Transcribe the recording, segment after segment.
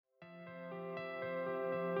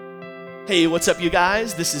Hey, what's up, you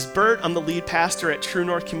guys? This is Bert. I'm the lead pastor at True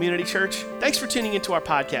North Community Church. Thanks for tuning into our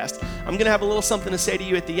podcast. I'm going to have a little something to say to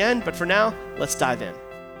you at the end, but for now, let's dive in.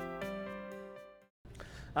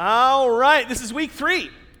 All right, this is week 3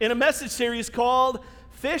 in a message series called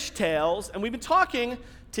Fish Tales, and we've been talking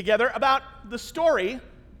together about the story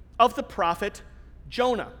of the prophet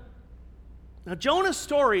Jonah. Now, Jonah's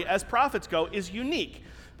story, as prophets go, is unique.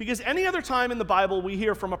 Because any other time in the Bible we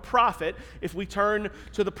hear from a prophet, if we turn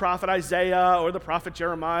to the prophet Isaiah or the prophet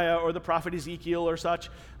Jeremiah or the prophet Ezekiel or such,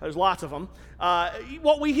 there's lots of them,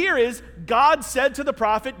 what we hear is God said to the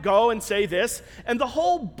prophet, go and say this, and the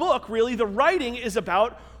whole book, really, the writing is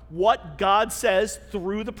about what God says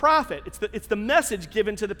through the prophet. It's the message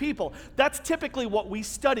given to the people. That's typically what we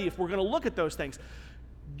study if we're going to look at those things.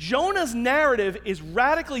 Jonah's narrative is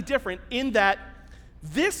radically different in that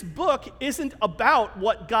this book isn't about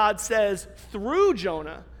what God says through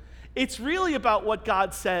Jonah. It's really about what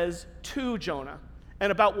God says to Jonah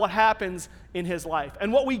and about what happens in his life.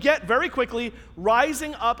 And what we get very quickly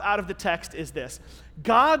rising up out of the text is this: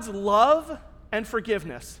 God's love and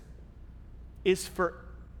forgiveness is for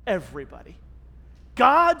everybody.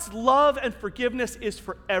 God's love and forgiveness is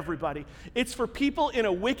for everybody. It's for people in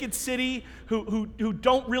a wicked city who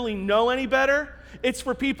don't really know any better. It's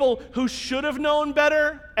for people who should have known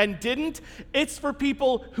better and didn't. It's for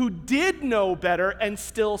people who did know better and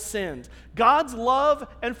still sinned. God's love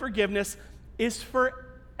and forgiveness is for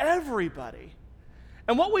everybody.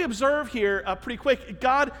 And what we observe here pretty quick,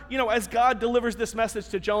 God, as God delivers this message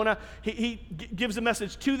to Jonah, he gives a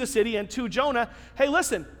message to the city and to Jonah. Hey,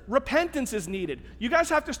 listen, repentance is needed. You guys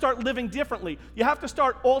have to start living differently. You have to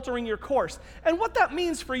start altering your course. And what that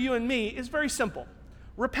means for you and me is very simple.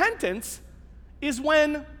 Repentance is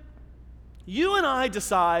when you and I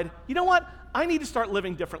decide, you know what? I need to start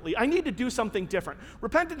living differently. I need to do something different.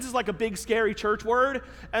 Repentance is like a big, scary church word,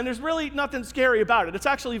 and there's really nothing scary about it. It's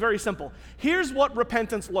actually very simple. Here's what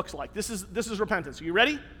repentance looks like. This is repentance. Are you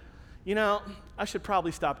ready? I should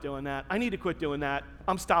probably stop doing that. I need to quit doing that.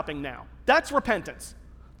 I'm stopping now. That's repentance.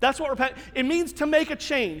 That's what it means, to make a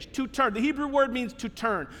change, to turn. The Hebrew word means to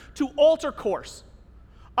turn, to alter course.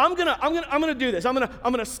 I'm gonna do this. I'm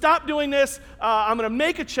gonna stop doing this. I'm gonna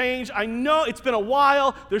make a change. I know it's been a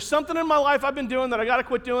while. There's something in my life I've been doing that I gotta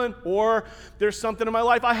quit doing, or there's something in my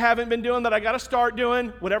life I haven't been doing that I gotta start doing.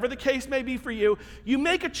 Whatever the case may be for you, you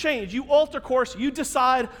make a change. You alter course. You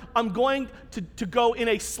decide I'm going to go in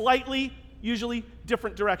a slightly, usually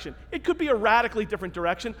different direction. It could be a radically different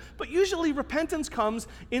direction, but usually repentance comes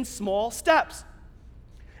in small steps.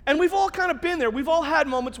 And we've all kind of been there. We've all had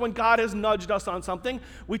moments when God has nudged us on something.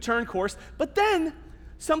 We turn course, but then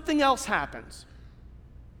something else happens,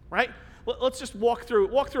 right? Let's just walk through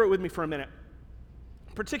it with me for a minute.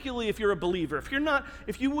 Particularly if you're a believer.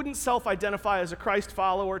 If you wouldn't self-identify as a Christ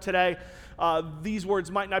follower today, these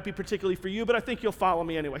words might not be particularly for you, but I think you'll follow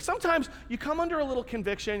me anyway. Sometimes you come under a little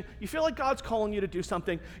conviction. You feel like God's calling you to do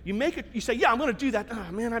something. You say, yeah, I'm going to do that.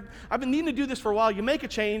 Oh, man, I've been needing to do this for a while. You make a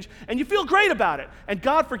change, and you feel great about it. And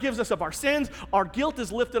God forgives us of our sins. Our guilt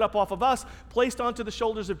is lifted up off of us, placed onto the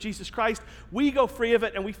shoulders of Jesus Christ. We go free of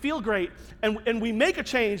it, and we feel great, and we make a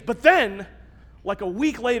change, but then, like a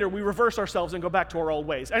week later, we reverse ourselves and go back to our old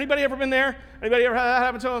ways. Anybody ever been there? Anybody ever had that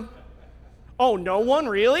happen to them? Oh, no one?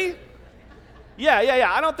 Really?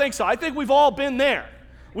 Yeah. I don't think so. I think we've all been there.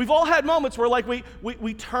 We've all had moments where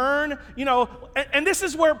we turn, and this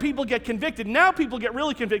is where people get convicted. Now people get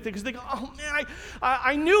really convicted because they go, oh man,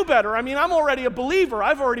 I knew better. I mean, I'm already a believer.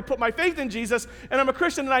 I've already put my faith in Jesus, and I'm a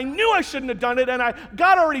Christian, and I knew I shouldn't have done it, and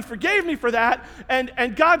God already forgave me for that,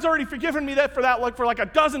 and God's already forgiven me for like a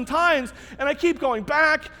dozen times, and I keep going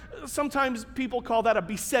back. Sometimes people call that a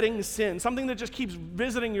besetting sin, something that just keeps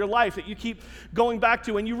visiting your life that you keep going back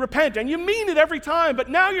to, and you repent, and you mean it every time,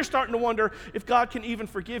 but now you're starting to wonder if God can even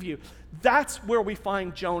forgive you. That's where we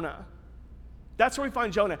find Jonah.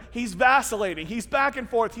 He's vacillating. He's back and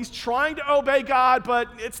forth. He's trying to obey God, but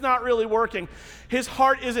it's not really working. His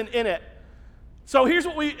heart isn't in it. So here's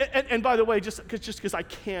what and by the way, just because I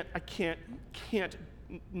can't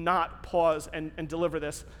not pause and deliver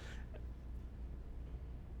this.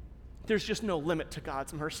 There's just no limit to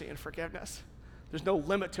God's mercy and forgiveness. There's no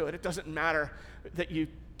limit to it. It doesn't matter that you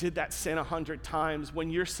did that sin 100 times. When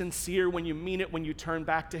you're sincere, when you mean it, when you turn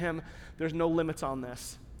back to Him, there's no limits on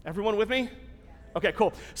this. Everyone with me? Okay,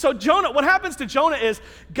 cool. So Jonah, what happens to Jonah is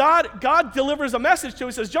God delivers a message to him.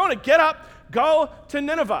 He says, Jonah, get up, go to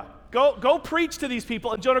Nineveh. Go preach to these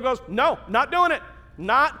people. And Jonah goes, no, not doing it.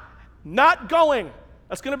 Not going.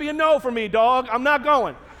 That's going to be a no for me, dog. I'm not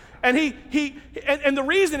going. And and the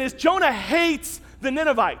reason is Jonah hates the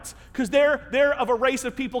Ninevites, because they're of a race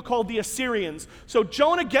of people called the Assyrians. So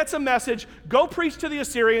Jonah gets a message, go preach to the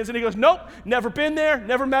Assyrians, and he goes, nope, never been there,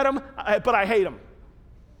 never met them, but I hate them.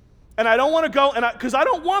 And I don't want to go, because I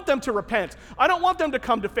don't want them to repent. I don't want them to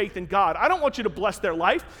come to faith in God. I don't want you to bless their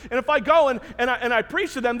life. And if I go and I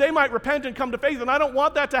preach to them, they might repent and come to faith, and I don't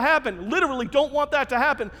want that to happen. Literally don't want that to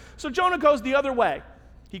happen. So Jonah goes the other way.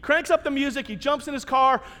 He cranks up the music, he jumps in his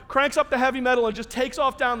car, cranks up the heavy metal, and just takes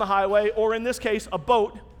off down the highway, or in this case, a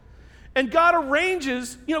boat. And God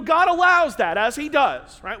arranges, God allows that, as he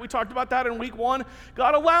does, right? We talked about that in week 1.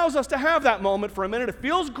 God allows us to have that moment for a minute. It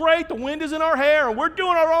feels great, the wind is in our hair, and we're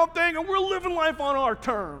doing our own thing, and we're living life on our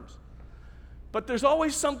terms. But there's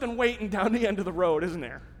always something waiting down the end of the road, isn't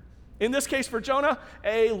there? In this case for Jonah,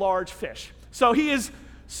 a large fish. So he is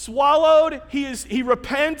swallowed, he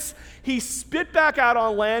repents, he's spit back out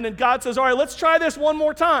on land, and God says, all right, let's try this one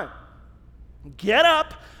more time. Get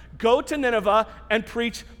up, go to Nineveh, and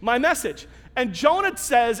preach my message. And Jonah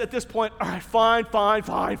says at this point, all right, fine.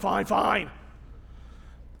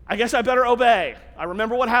 I guess I better obey. I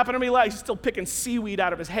remember what happened to me last. He's still picking seaweed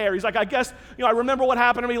out of his hair. He's like, I guess, I remember what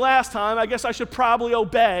happened to me last time. I guess I should probably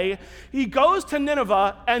obey. He goes to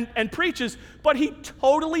Nineveh and preaches, but he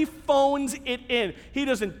totally phones it in. He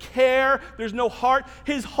doesn't care. There's no heart.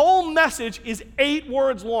 His whole message is 8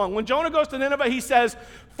 words long. When Jonah goes to Nineveh, he says,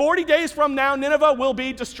 40 days from now, Nineveh will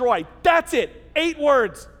be destroyed. That's it. 8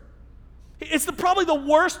 words. It's probably the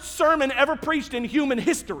worst sermon ever preached in human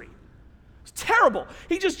history. It's terrible.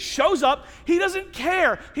 He just shows up. He doesn't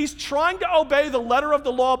care. He's trying to obey the letter of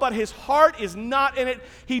the law, but his heart is not in it.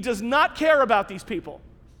 He does not care about these people.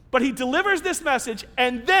 But he delivers this message,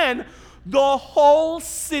 and then the whole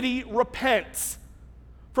city repents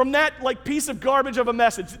from that piece of garbage of a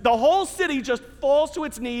message. The whole city just falls to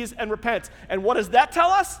its knees and repents. And what does that tell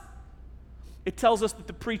us? It tells us that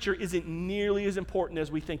the preacher isn't nearly as important as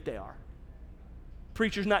we think they are.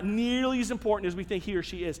 Preacher's not nearly as important as we think he or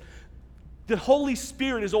she is. The Holy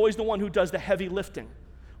Spirit is always the one who does the heavy lifting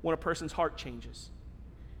when a person's heart changes.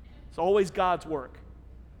 It's always God's work.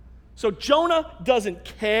 So Jonah doesn't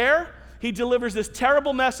care. He delivers this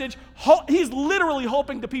terrible message. He's literally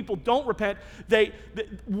hoping the people don't repent.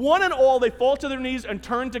 One and all, they fall to their knees and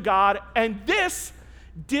turn to God. And this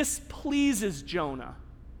displeases Jonah.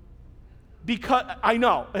 Because, I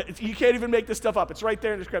know, you can't even make this stuff up. It's right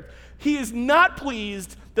there in the script. He is not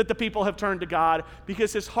pleased that the people have turned to God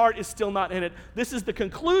because his heart is still not in it. This is the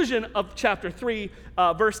conclusion of chapter 3,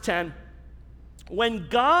 verse 10. When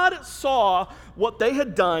God saw what they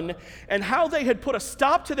had done and how they had put a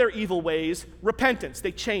stop to their evil ways, repentance,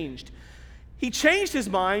 they changed. He changed his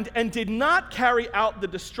mind and did not carry out the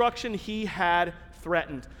destruction he had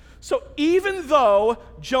threatened. So even though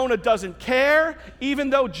Jonah doesn't care,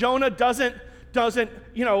 even though Jonah doesn't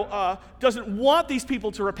want these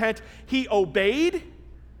people to repent, he obeyed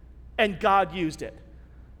and God used it.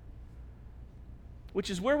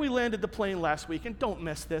 Which is where we landed the plane last week, and don't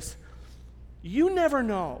miss this. You never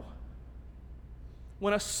know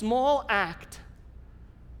when a small act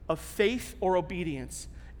of faith or obedience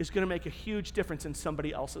is going to make a huge difference in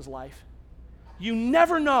somebody else's life. You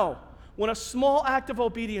never know when a small act of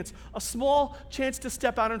obedience, a small chance to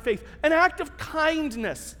step out in faith, an act of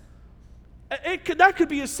kindness, that could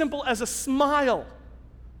be as simple as a smile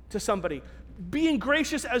to somebody, being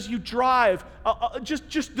gracious as you drive,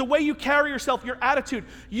 just the way you carry yourself, your attitude.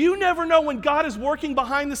 You never know when God is working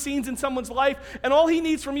behind the scenes in someone's life, and all he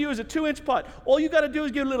needs from you is a 2-inch putt. All you got to do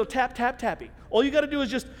is give a little tap, tap, tappy. All you got to do is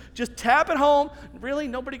just tap it home. Really?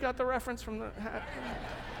 Nobody got the reference from the...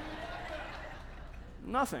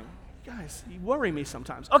 Nothing. Guys, you worry me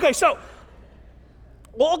sometimes. Okay, so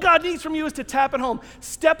all God needs from you is to tap it home.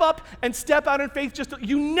 Step up and step out in faith.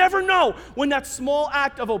 You never know when that small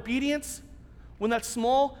act of obedience, when that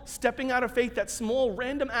small stepping out of faith, that small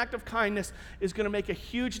random act of kindness is going to make a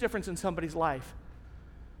huge difference in somebody's life.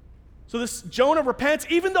 So this Jonah repents,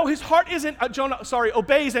 even though his heart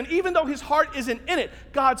obeys, and even though his heart isn't in it,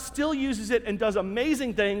 God still uses it and does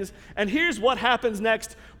amazing things. And here's what happens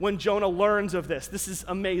next when Jonah learns of this. This is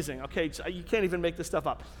amazing, okay? You can't even make this stuff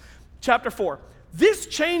up. Chapter 4. This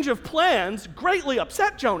change of plans greatly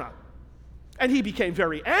upset Jonah, and he became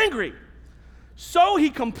very angry. So he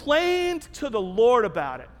complained to the Lord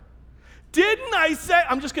about it. Didn't I say,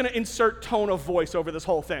 I'm just going to insert tone of voice over this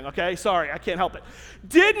whole thing, okay? Sorry, I can't help it.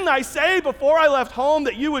 Didn't I say before I left home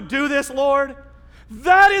that you would do this, Lord?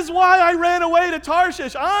 That is why I ran away to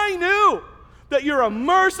Tarshish. I knew that you're a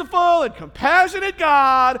merciful and compassionate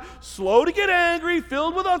God, slow to get angry,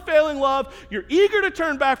 filled with unfailing love. You're eager to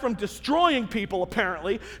turn back from destroying people,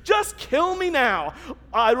 apparently. Just kill me now.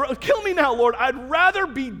 Kill me now, Lord. I'd rather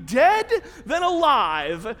be dead than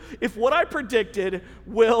alive if what I predicted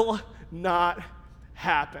will not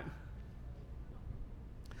happen.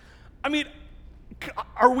 I mean,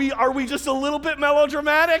 are we just a little bit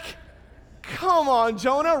melodramatic? Come on,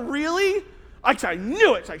 Jonah, really? I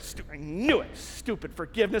knew it. I knew it. Stupid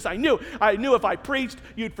forgiveness. I knew if I preached,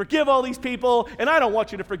 you'd forgive all these people, and I don't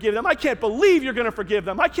want you to forgive them. I can't believe you're going to forgive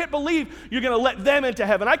them. I can't believe you're going to let them into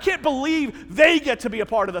heaven. I can't believe they get to be a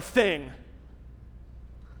part of the thing.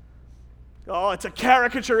 Oh, it's a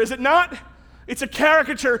caricature, is it not? It's a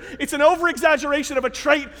caricature. It's an over-exaggeration of a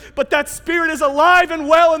trait, but that spirit is alive and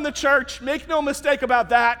well in the church. Make no mistake about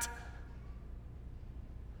that.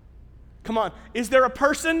 Come on, is there a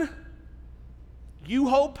person you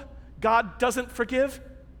hope God doesn't forgive?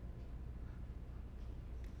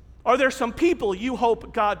 Are there some people you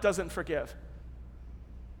hope God doesn't forgive?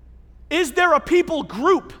 Is there a people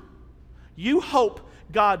group you hope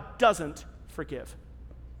God doesn't forgive?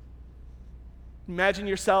 Imagine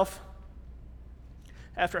yourself,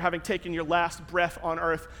 after having taken your last breath on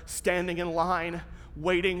earth, standing in line,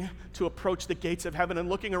 waiting to approach the gates of heaven and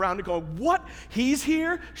looking around and going, what? He's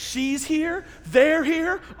here? She's here? They're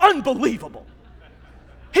here? Unbelievable.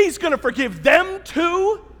 He's going to forgive them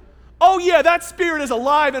too? Oh yeah, that spirit is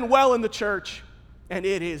alive and well in the church, and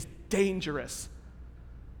it is dangerous.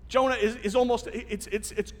 Jonah is almost, it's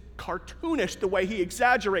cartoonish the way he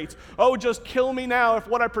exaggerates. Oh, just kill me now if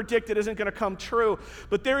what I predicted isn't going to come true.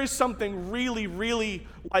 But there is something really, really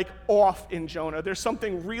like off in Jonah. There's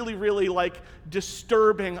something really, really like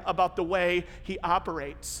disturbing about the way he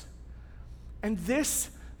operates. And this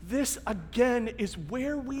again is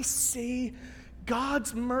where we see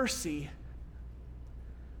God's mercy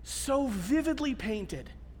so vividly painted,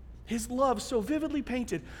 his love so vividly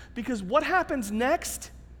painted, because what happens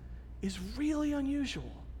next is really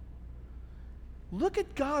unusual. Look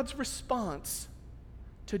at God's response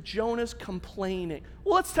to Jonah's complaining.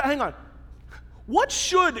 Well, hang on. What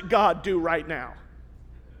should God do right now?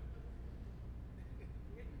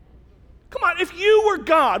 Come on, if you were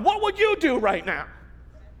God, what would you do right now?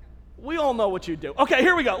 We all know what you'd do. Okay,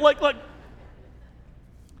 here we go. Look.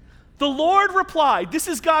 The Lord replied, this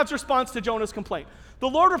is God's response to Jonah's complaint. The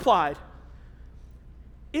Lord replied,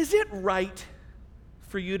 is it right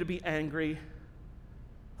for you to be angry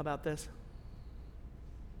about this?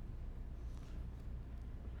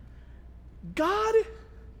 God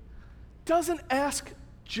doesn't ask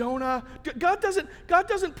Jonah, God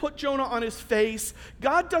doesn't put Jonah on his face.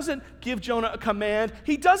 God doesn't give Jonah a command.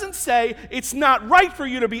 He doesn't say, it's not right for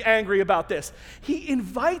you to be angry about this. He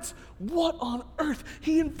invites, what on earth?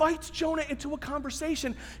 He invites Jonah into a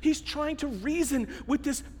conversation. He's trying to reason with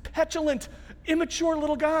this petulant, immature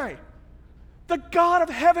little guy. The God of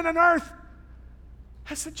heaven and earth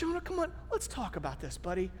has said, Jonah, come on, let's talk about this,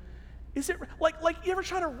 buddy. Is it like you ever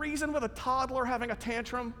try to reason with a toddler having a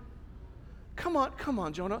tantrum? Come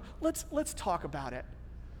on, Jonah. Let's talk about it.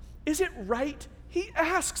 Is it right? He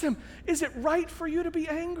asks him, is it right for you to be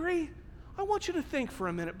angry? I want you to think for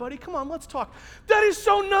a minute, buddy. Come on, let's talk. That is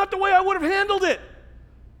so not the way I would have handled it.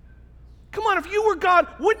 Come on, if you were God,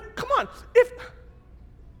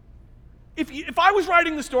 if I was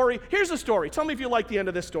writing the story, here's the story. Tell me if you like the end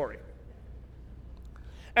of this story.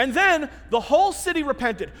 And then the whole city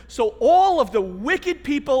repented. So all of the wicked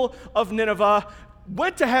people of Nineveh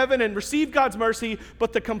went to heaven and received God's mercy,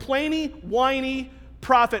 but the complaining, whiny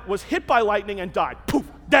prophet was hit by lightning and died. Poof,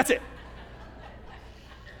 that's it.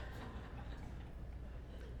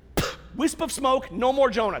 Wisp of smoke, no more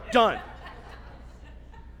Jonah, done.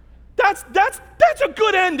 That's a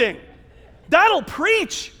good ending. That'll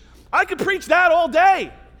preach. I could preach that all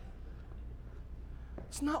day.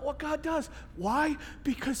 It's not what God does. Why?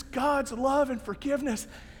 Because God's love and forgiveness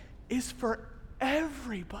is for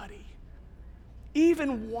everybody.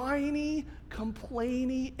 Even whiny,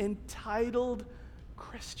 complaining, entitled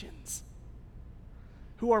Christians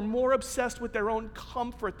who are more obsessed with their own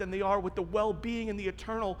comfort than they are with the well-being and the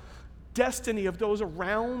eternal destiny of those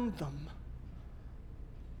around them.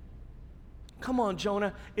 Come on,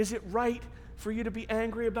 Jonah, is it right for you to be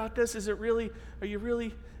angry about this? Is it really, are you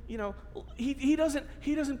really, he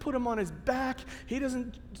doesn't put him on his back. He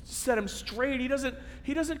doesn't set him straight. He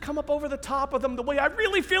doesn't come up over the top of them the way I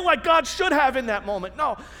really feel like God should have in that moment.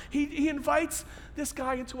 No, he invites this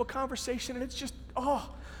guy into a conversation, and it's just,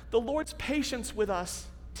 the Lord's patience with us,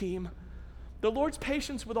 team. The Lord's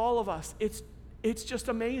patience with all of us. It's just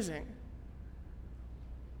amazing.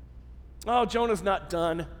 Oh, Jonah's not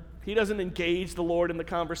done. He doesn't engage the Lord in the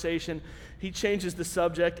conversation. He changes the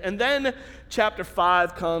subject. And then chapter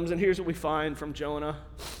 5 comes, and here's what we find from Jonah.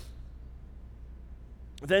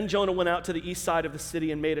 Then Jonah went out to the east side of the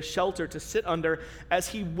city and made a shelter to sit under as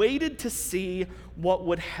he waited to see what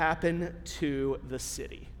would happen to the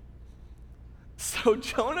city. So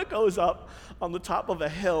Jonah goes up on the top of a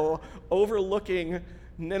hill overlooking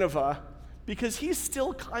Nineveh because he's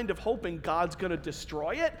still kind of hoping God's going to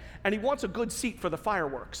destroy it, and he wants a good seat for the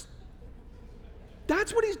fireworks.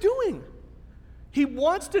 That's what he's doing. He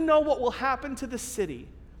wants to know what will happen to the city.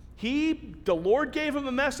 The Lord gave him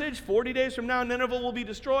a message, 40 days from now Nineveh will be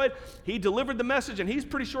destroyed. He delivered the message, and he's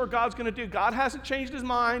pretty sure God's going to do. God hasn't changed his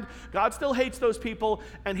mind. God still hates those people,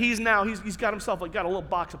 and he's got himself got a little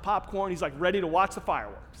box of popcorn. He's ready to watch the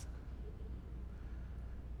fireworks.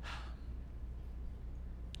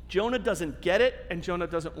 Jonah doesn't get it, and Jonah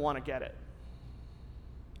doesn't want to get it.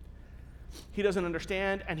 He doesn't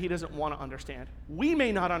understand, and he doesn't want to understand. We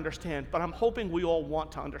may not understand, but I'm hoping we all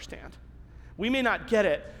want to understand. We may not get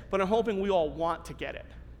it, but I'm hoping we all want to get it.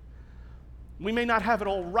 We may not have it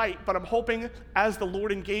all right, but I'm hoping as the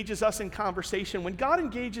Lord engages us in conversation, when God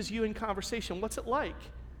engages you in conversation, what's it like?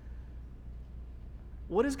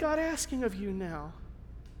 What is God asking of you now?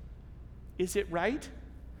 Is it right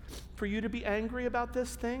for you to be angry about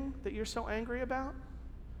this thing that you're so angry about?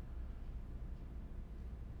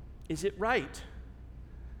 Is it right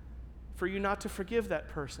for you not to forgive that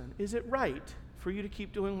person? Is it right for you to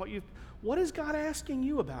keep doing what is God asking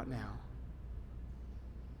you about now?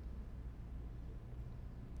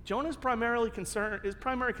 Jonah's primary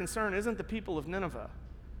concern isn't the people of Nineveh.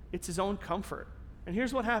 It's his own comfort. And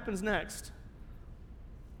here's what happens next.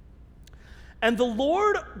 And the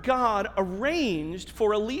Lord God arranged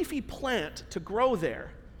for a leafy plant to grow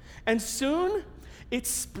there, and soon it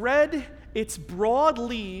spread its broad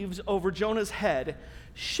leaves over Jonah's head,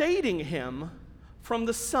 shading him from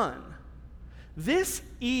the sun. This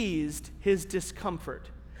eased his discomfort,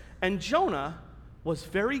 and Jonah was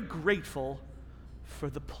very grateful for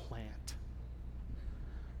the plant.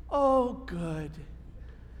 Oh, good.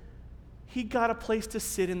 He got a place to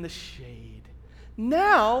sit in the shade.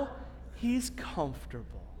 Now he's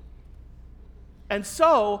comfortable. And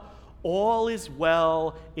so, all is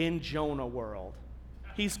well in Jonah world.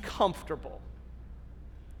 He's comfortable.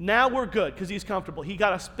 Now we're good because he's comfortable. He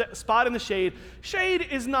got a spot in the shade. Shade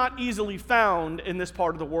is not easily found in this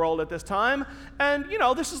part of the world at this time. And,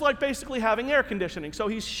 this is like basically having air conditioning. So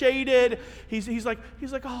he's shaded. He's like,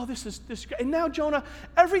 oh, this is great. And now Jonah,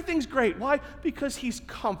 everything's great. Why? Because he's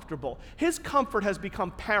comfortable. His comfort has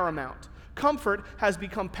become paramount. Comfort has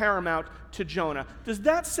become paramount to Jonah. Does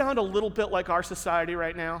that sound a little bit like our society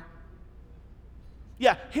right now?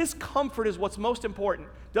 Yeah, his comfort is what's most important.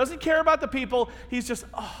 Doesn't care about the people. He's just,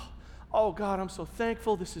 oh God, I'm so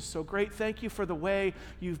thankful. This is so great. Thank you for the way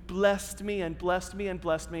you've blessed me and blessed me and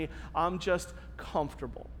blessed me. I'm just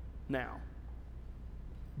comfortable now.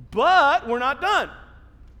 But we're not done.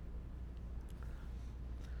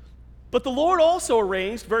 But the Lord also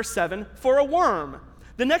arranged, verse 7, for a worm.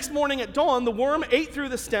 The next morning at dawn, the worm ate through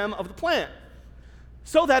the stem of the plant,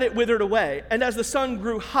 so that it withered away. And as the sun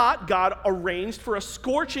grew hot, God arranged for a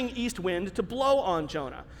scorching east wind to blow on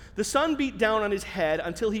Jonah. The sun beat down on his head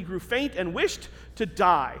until he grew faint and wished to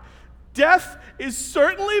die. Death is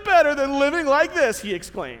certainly better than living like this, he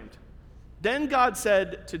exclaimed. Then God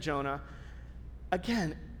said to Jonah,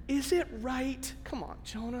 again, is it right? Come on,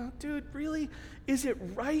 Jonah, dude, really? Is it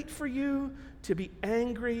right for you to be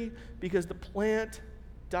angry because the plant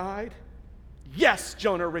died? Yes,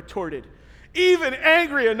 Jonah retorted. Even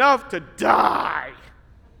angry enough to die.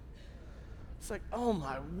 It's like, oh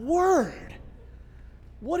my word.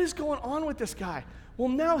 What is going on with this guy? Well,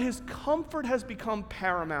 now his comfort has become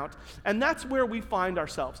paramount, and that's where we find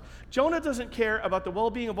ourselves. Jonah doesn't care about the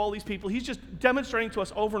well-being of all these people. He's just demonstrating to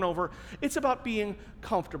us over and over, it's about being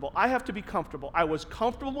comfortable. I have to be comfortable. I was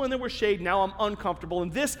comfortable when there was shade, now I'm uncomfortable,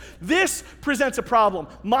 and this presents a problem.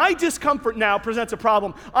 My discomfort now presents a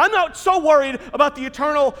problem. I'm not so worried about the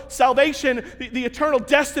eternal salvation, the eternal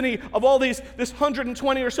destiny of all this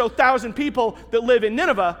 120 or so thousand people that live in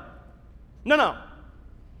Nineveh. No.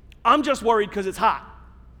 I'm just worried because it's hot.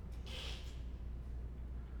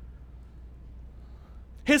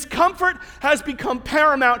 His comfort has become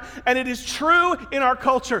paramount, and it is true in our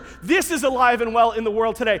culture. This is alive and well in the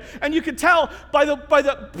world today. And you can tell by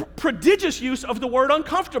the prodigious use of the word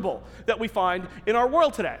uncomfortable that we find in our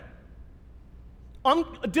world today.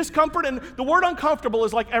 Discomfort, and the word uncomfortable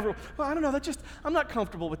is like everyone. Well, I don't know, I'm not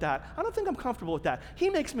comfortable with that. I don't think I'm comfortable with that. He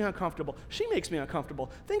makes me uncomfortable. She makes me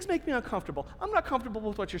uncomfortable. Things make me uncomfortable. I'm not comfortable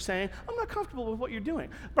with what you're saying. I'm not comfortable with what you're doing.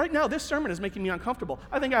 Right now, this sermon is making me uncomfortable.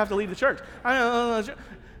 I think I have to leave the church.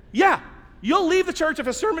 Yeah. You'll leave the church if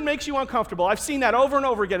a sermon makes you uncomfortable. I've seen that over and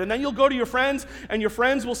over again. And then you'll go to your friends, and your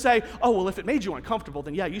friends will say, oh, well, if it made you uncomfortable,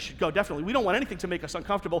 then yeah, you should go, definitely. We don't want anything to make us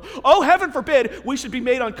uncomfortable. Oh, heaven forbid we should be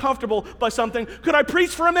made uncomfortable by something. Could I preach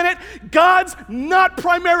for a minute? God's not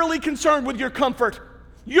primarily concerned with your comfort.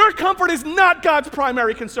 Your comfort is not God's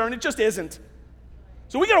primary concern. It just isn't.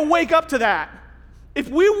 So we got to wake up to that. If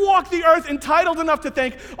we walk the earth entitled enough to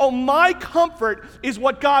think, oh, my comfort is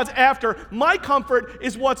what God's after, my comfort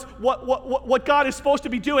is what God is supposed to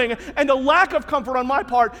be doing, and the lack of comfort on my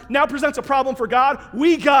part now presents a problem for God,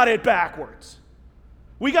 we got it backwards.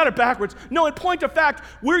 We got it backwards. No, in point of fact,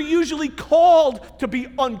 we're usually called to be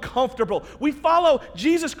uncomfortable. We follow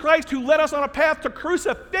Jesus Christ, who led us on a path to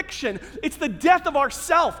crucifixion. It's the death of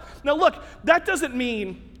ourself. Now look, that doesn't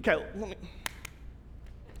mean,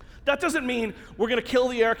 that doesn't mean we're going to kill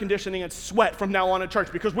the air conditioning and sweat from now on in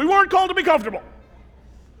church because we weren't called to be comfortable.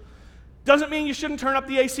 Doesn't mean you shouldn't turn up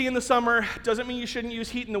the AC in the summer. Doesn't mean you shouldn't use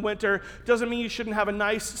heat in the winter. Doesn't mean you shouldn't have a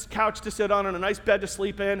nice couch to sit on and a nice bed to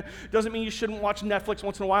sleep in. Doesn't mean you shouldn't watch Netflix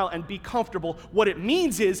once in a while and be comfortable. What it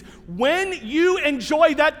means is when you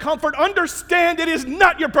enjoy that comfort, understand it is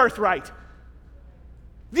not your birthright.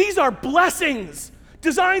 These are blessings.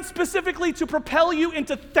 Designed specifically to propel you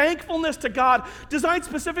into thankfulness to God, designed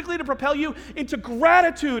specifically to propel you into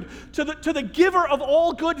gratitude to the giver of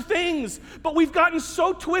all good things. But we've gotten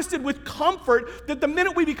so twisted with comfort that the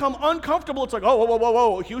minute we become uncomfortable, it's like, oh,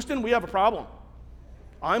 whoa, Houston, we have a problem.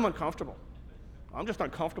 I'm uncomfortable. I'm just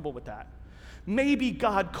uncomfortable with that. Maybe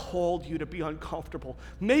God called you to be uncomfortable.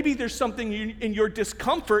 Maybe there's something in your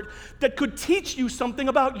discomfort that could teach you something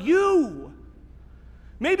about you.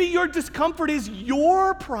 Maybe your discomfort is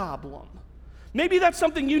your problem. Maybe that's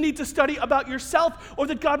something you need to study about yourself or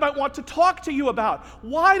that God might want to talk to you about.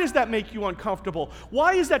 Why does that make you uncomfortable?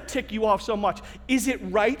 Why does that tick you off so much? Is it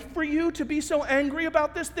right for you to be so angry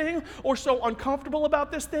about this thing or so uncomfortable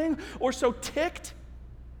about this thing or so ticked?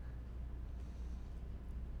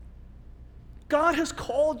 God has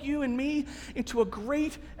called you and me into a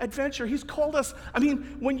great adventure. He's called us,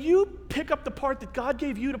 when you pick up the part that God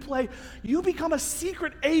gave you to play, you become a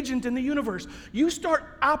secret agent in the universe. You start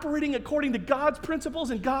operating according to God's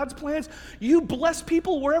principles and God's plans. You bless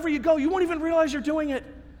people wherever you go. You won't even realize you're doing it.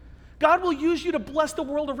 God will use you to bless the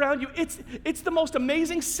world around you. It's the most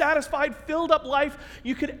amazing, satisfied, filled up life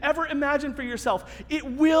you could ever imagine for yourself. It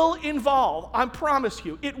will involve, I promise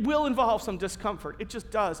you, it will involve some discomfort. It just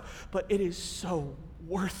does. But it is so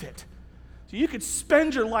worth it. So you could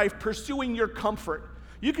spend your life pursuing your comfort.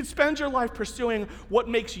 You could spend your life pursuing what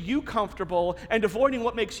makes you comfortable and avoiding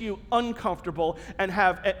what makes you uncomfortable and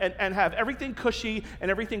have everything cushy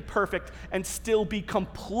and everything perfect and still be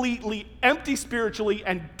completely empty spiritually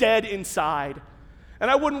and dead inside.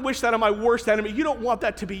 And I wouldn't wish that on my worst enemy. You don't want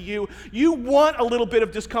that to be you. You want a little bit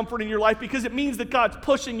of discomfort in your life because it means that God's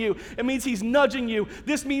pushing you. It means He's nudging you.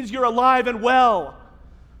 This means you're alive and well.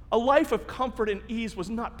 A life of comfort and ease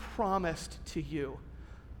was not promised to you.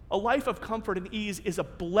 A life of comfort and ease is a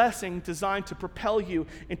blessing designed to propel you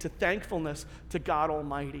into thankfulness to God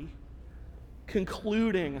Almighty.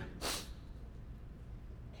 Concluding,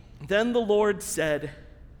 then the Lord said,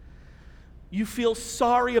 you feel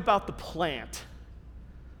sorry about the plant,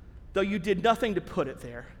 though you did nothing to put it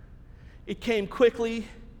there. It came quickly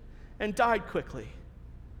and died quickly.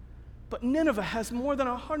 But Nineveh has more than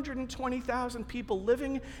 120,000 people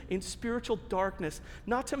living in spiritual darkness,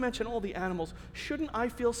 not to mention all the animals. Shouldn't I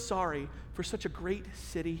feel sorry for such a great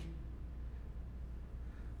city?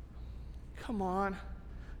 Come on,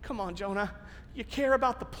 Jonah. You care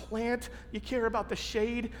about the plant. You care about the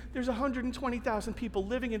shade. There's 120,000 people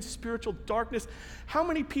living in spiritual darkness. How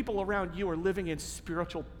many people around you are living in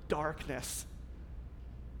spiritual darkness?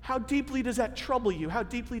 How deeply does that trouble you? How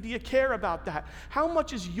deeply do you care about that? How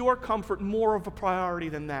much is your comfort more of a priority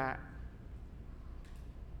than that?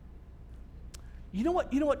 You know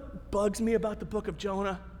what bugs me about the book of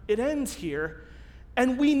Jonah? It ends here,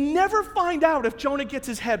 and we never find out if Jonah gets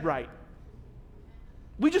his head right.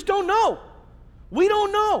 We just don't know. We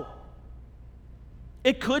don't know.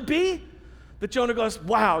 It could be that Jonah goes,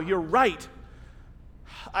 wow, you're right.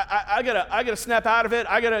 I gotta snap out of it.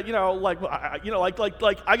 I gotta,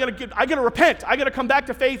 I gotta repent. I gotta come back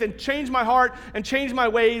to faith and change my heart and change my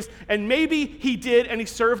ways. And maybe he did, and he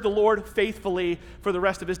served the Lord faithfully for the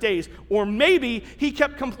rest of his days. Or maybe he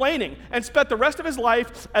kept complaining and spent the rest of his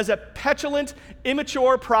life as a petulant,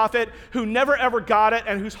 immature prophet who never ever got it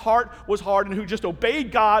and whose heart was hard and who just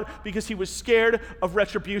obeyed God because he was scared of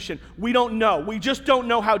retribution. We don't know. We just don't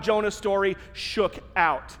know how Jonah's story shook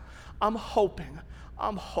out. I'm hoping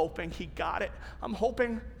he got it. I'm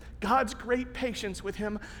hoping God's great patience with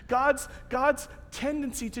him, God's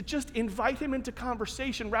tendency to just invite him into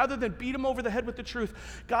conversation rather than beat him over the head with the truth.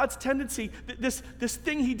 God's tendency, this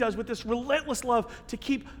thing he does with this relentless love to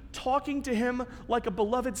keep talking to him like a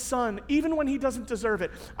beloved son, even when he doesn't deserve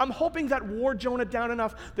it. I'm hoping that wore Jonah down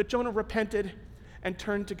enough that Jonah repented and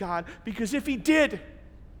turned to God. Because if he did,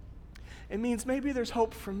 it means maybe there's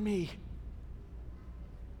hope for me.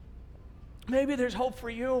 Maybe there's hope for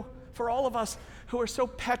you, for all of us who are so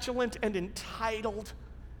petulant and entitled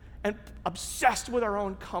and obsessed with our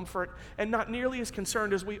own comfort and not nearly as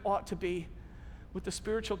concerned as we ought to be with the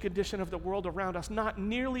spiritual condition of the world around us, not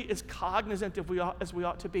nearly as cognizant as we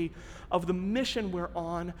ought to be of the mission we're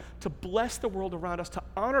on to bless the world around us, to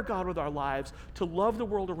honor God with our lives, to love the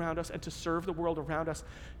world around us, and to serve the world around us.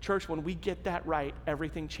 Church, when we get that right,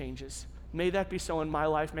 everything changes. May that be so in my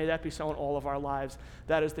life. May that be so in all of our lives.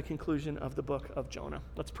 That is the conclusion of the book of Jonah.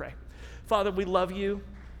 Let's pray. Father, we love you,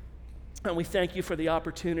 and we thank you for the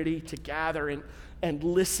opportunity to gather and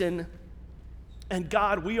listen. And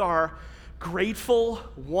God, we are grateful,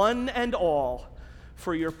 one and all,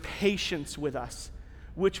 for your patience with us,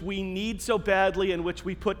 which we need so badly and which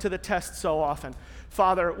we put to the test so often.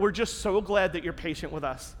 Father, we're just so glad that you're patient with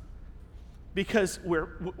us. Because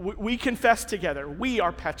we confess together, we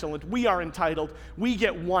are petulant, we are entitled, we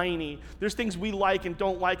get whiny. There's things we like and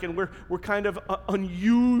don't like, and we're kind of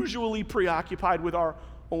unusually preoccupied with our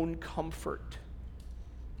own comfort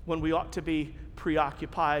when we ought to be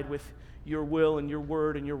preoccupied with your will and your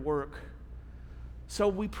word and your work. So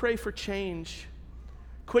we pray for change.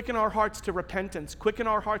 Quicken our hearts to repentance. Quicken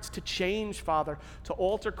our hearts to change, Father, to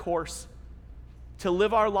alter course, to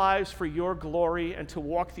live our lives for your glory and to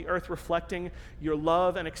walk the earth reflecting your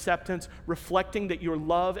love and acceptance, reflecting that your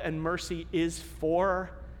love and mercy is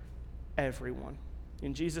for everyone.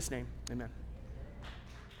 In Jesus' name, amen.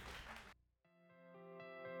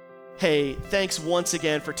 Hey, thanks once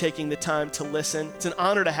again for taking the time to listen. It's an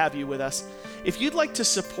honor to have you with us. If you'd like to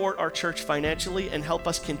support our church financially and help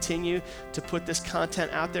us continue to put this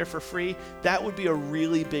content out there for free, that would be a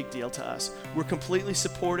really big deal to us. We're completely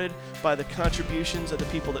supported by the contributions of the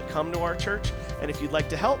people that come to our church. And if you'd like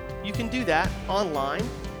to help, you can do that online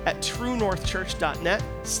at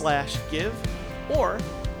truenorthchurch.net/give, or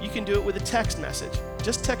you can do it with a text message.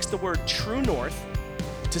 Just text the word True North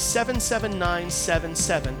to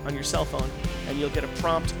 77977 on your cell phone, and you'll get a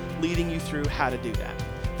prompt leading you through how to do that.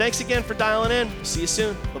 Thanks again for dialing in. See you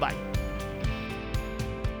soon. Bye-bye.